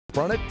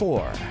Front at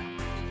 4.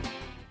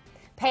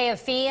 Pay a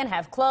fee and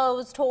have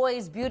clothes,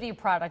 toys, beauty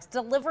products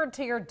delivered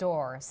to your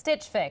door.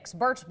 Stitchfix,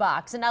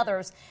 Birchbox, and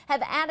others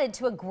have added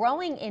to a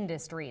growing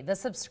industry, the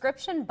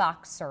subscription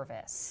box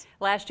service.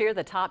 Last year,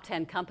 the top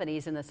 10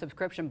 companies in the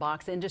subscription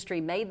box industry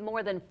made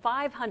more than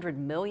 $500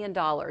 million.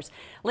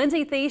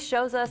 Lindsay Thies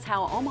shows us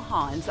how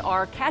Omahans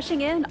are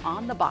cashing in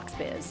on the box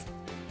biz.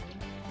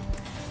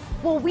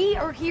 Well, we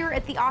are here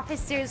at the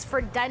offices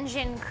for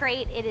Dungeon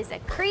Crate. It is a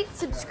crate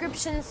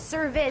subscription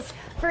service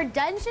for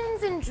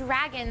Dungeons and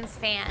Dragons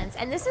fans.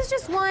 And this is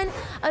just one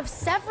of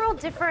several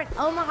different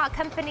Omaha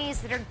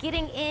companies that are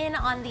getting in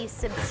on the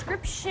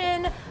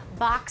subscription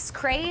box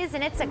craze.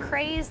 And it's a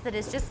craze that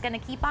is just going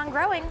to keep on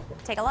growing.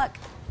 Take a look.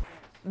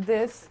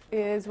 This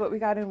is what we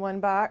got in one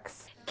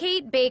box.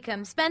 Kate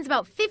Bacon spends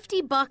about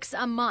 $50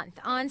 a month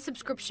on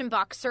subscription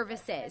box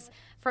services,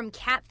 from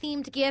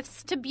cat-themed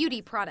gifts to beauty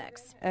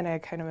products. And I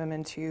kind of am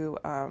into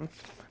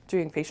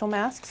doing facial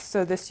masks.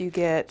 So this you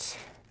get,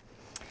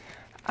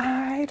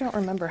 I don't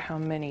remember how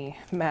many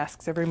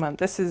masks every month.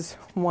 This is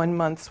 1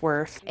 month's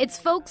worth. It's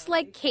folks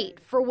like Kate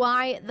for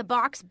why the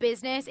box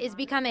business is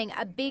becoming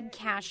a big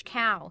cash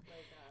cow.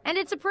 And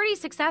it's a pretty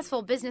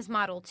successful business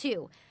model,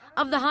 too.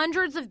 Of the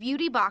hundreds of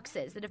beauty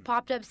boxes that have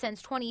popped up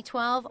since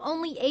 2012,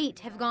 only 8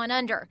 have gone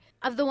under.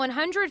 Of the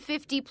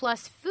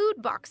 150-plus food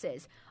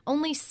boxes,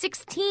 only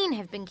 16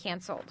 have been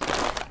canceled.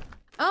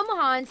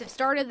 Omahans have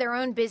started their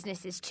own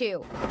businesses,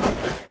 too.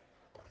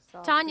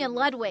 Tanya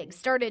Ludwig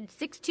started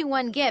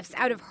 621 Gifts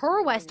out of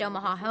her West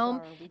Omaha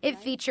home. It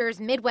features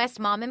Midwest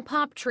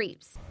mom-and-pop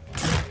treats.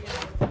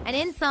 And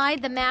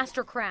inside the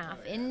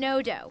Mastercraft in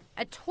Nodo,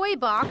 a toy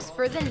box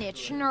for the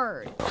niche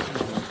nerd.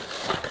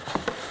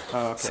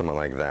 Someone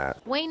like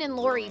that. Wayne and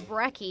Lori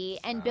Brecky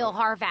and Bill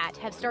Harvat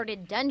have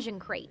started Dungeon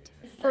Crate.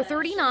 For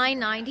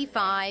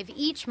 $39.95,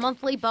 each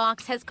monthly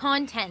box has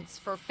contents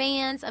for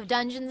fans of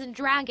Dungeons and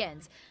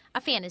Dragons,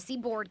 a fantasy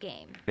board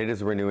game. It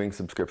is a renewing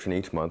subscription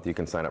each month. You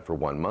can sign up for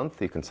 1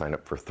 month, you can sign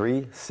up for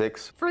 3,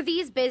 6. For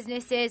these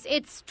businesses,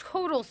 it's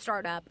total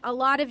startup, a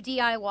lot of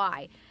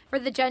DIY. For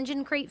the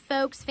Dungeon Crate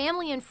folks,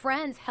 family and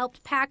friends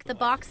helped pack the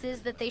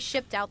boxes that they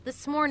shipped out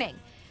this morning.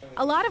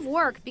 A lot of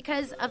work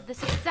because of the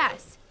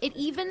success. It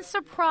even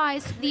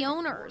surprised the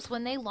owners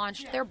when they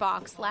launched their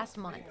box last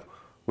month.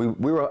 We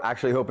were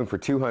actually hoping for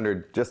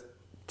 200, just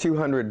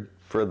 200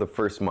 for the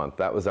first month.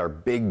 That was our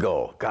big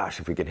goal. Gosh,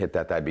 if we could hit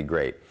that, that'd be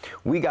great.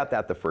 We got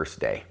that the first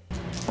day.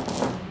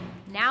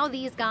 Now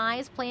these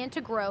guys plan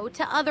to grow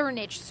to other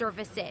niche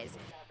services.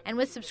 And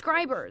with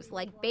subscribers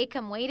like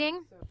Bacon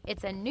waiting,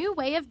 it's a new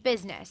way of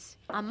business,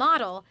 a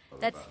model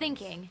that's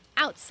thinking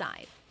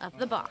outside of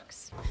the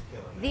box.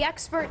 The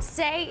experts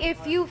say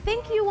if you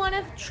think you want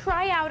to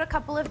try out a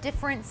couple of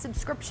different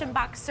subscription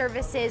box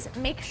services,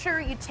 make sure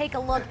you take a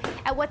look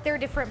at what their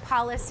different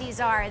policies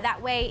are.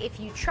 That way, if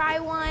you try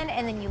one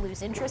and then you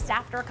lose interest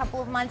after a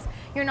couple of months,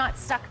 you're not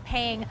stuck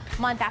paying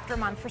month after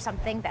month for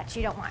something that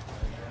you don't want.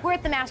 We're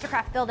at the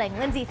Mastercraft building.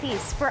 Lindsay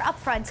Thies for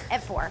Upfront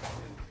at 4.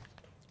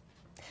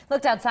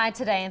 Looked outside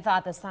today and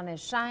thought the sun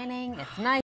is shining. It's nice.